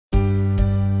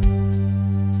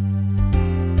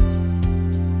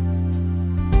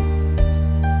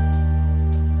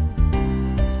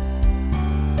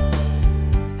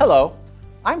Hello,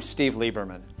 I'm Steve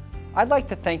Lieberman. I'd like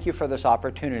to thank you for this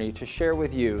opportunity to share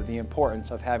with you the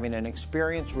importance of having an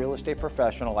experienced real estate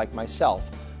professional like myself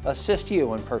assist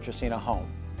you in purchasing a home.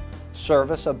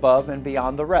 Service above and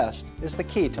beyond the rest is the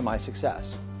key to my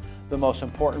success. The most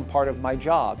important part of my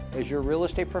job as your real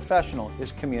estate professional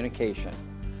is communication.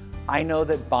 I know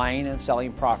that buying and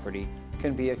selling property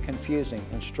can be a confusing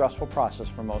and stressful process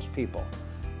for most people.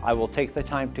 I will take the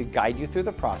time to guide you through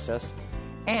the process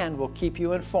and will keep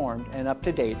you informed and up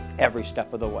to date every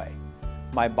step of the way.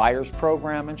 My buyer's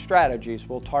program and strategies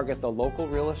will target the local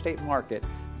real estate market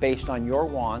based on your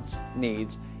wants,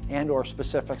 needs, and/or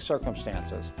specific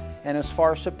circumstances, and is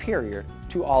far superior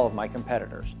to all of my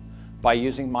competitors. By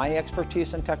using my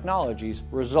expertise and technologies,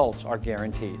 results are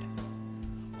guaranteed.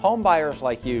 Home buyers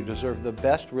like you deserve the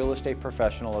best real estate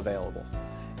professional available.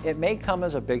 It may come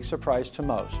as a big surprise to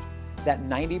most that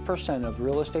 90% of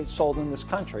real estate sold in this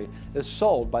country is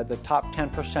sold by the top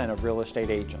 10% of real estate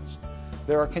agents.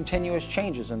 There are continuous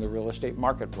changes in the real estate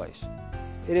marketplace.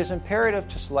 It is imperative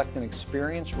to select an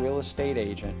experienced real estate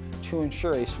agent to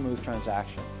ensure a smooth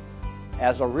transaction.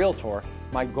 As a realtor,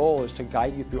 my goal is to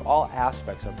guide you through all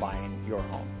aspects of buying your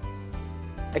home.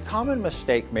 A common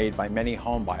mistake made by many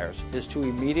home buyers is to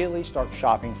immediately start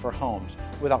shopping for homes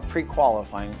without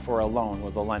pre-qualifying for a loan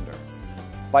with a lender.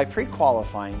 By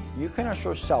pre-qualifying, you can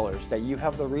assure sellers that you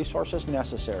have the resources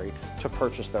necessary to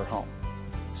purchase their home.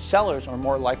 Sellers are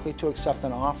more likely to accept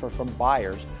an offer from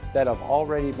buyers that have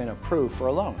already been approved for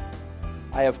a loan.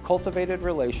 I have cultivated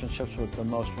relationships with the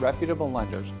most reputable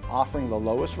lenders, offering the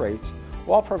lowest rates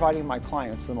while providing my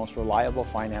clients the most reliable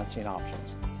financing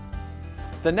options.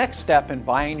 The next step in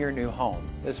buying your new home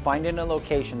is finding a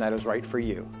location that is right for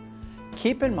you.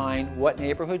 Keep in mind what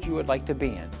neighborhoods you would like to be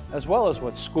in, as well as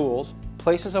what schools,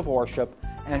 places of worship,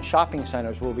 and shopping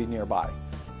centers will be nearby.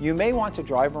 You may want to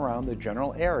drive around the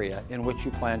general area in which you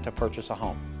plan to purchase a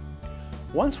home.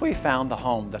 Once we've found the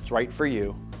home that's right for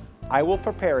you, I will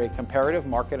prepare a comparative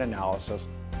market analysis,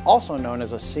 also known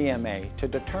as a CMA, to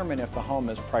determine if the home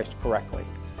is priced correctly.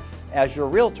 As your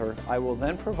realtor, I will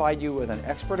then provide you with an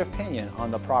expert opinion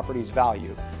on the property's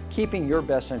value, keeping your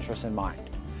best interests in mind.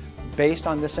 Based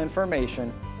on this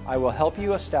information, I will help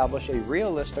you establish a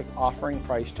realistic offering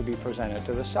price to be presented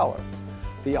to the seller.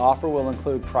 The offer will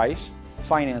include price,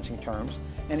 financing terms,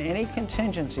 and any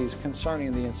contingencies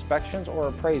concerning the inspections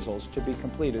or appraisals to be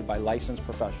completed by licensed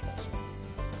professionals.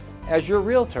 As your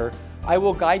realtor, I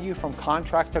will guide you from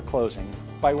contract to closing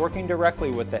by working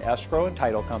directly with the escrow and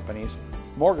title companies,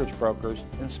 mortgage brokers,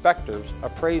 inspectors,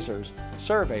 appraisers,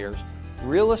 surveyors,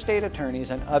 real estate attorneys,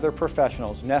 and other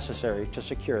professionals necessary to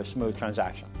secure a smooth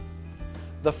transaction.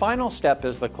 The final step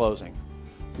is the closing.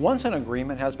 Once an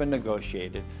agreement has been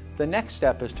negotiated, the next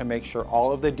step is to make sure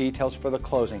all of the details for the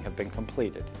closing have been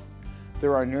completed.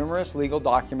 There are numerous legal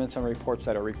documents and reports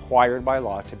that are required by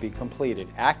law to be completed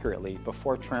accurately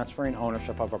before transferring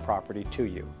ownership of a property to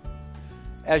you.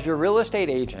 As your real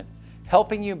estate agent,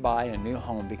 helping you buy a new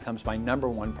home becomes my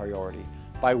 #1 priority.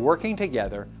 By working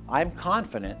together, I'm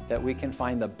confident that we can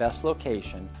find the best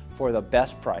location for the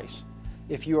best price.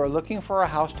 If you are looking for a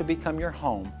house to become your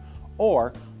home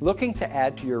or looking to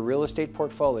add to your real estate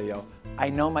portfolio, I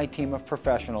know my team of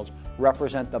professionals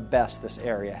represent the best this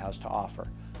area has to offer.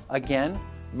 Again,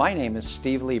 my name is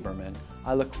Steve Lieberman.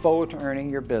 I look forward to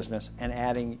earning your business and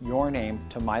adding your name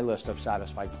to my list of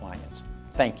satisfied clients.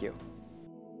 Thank you.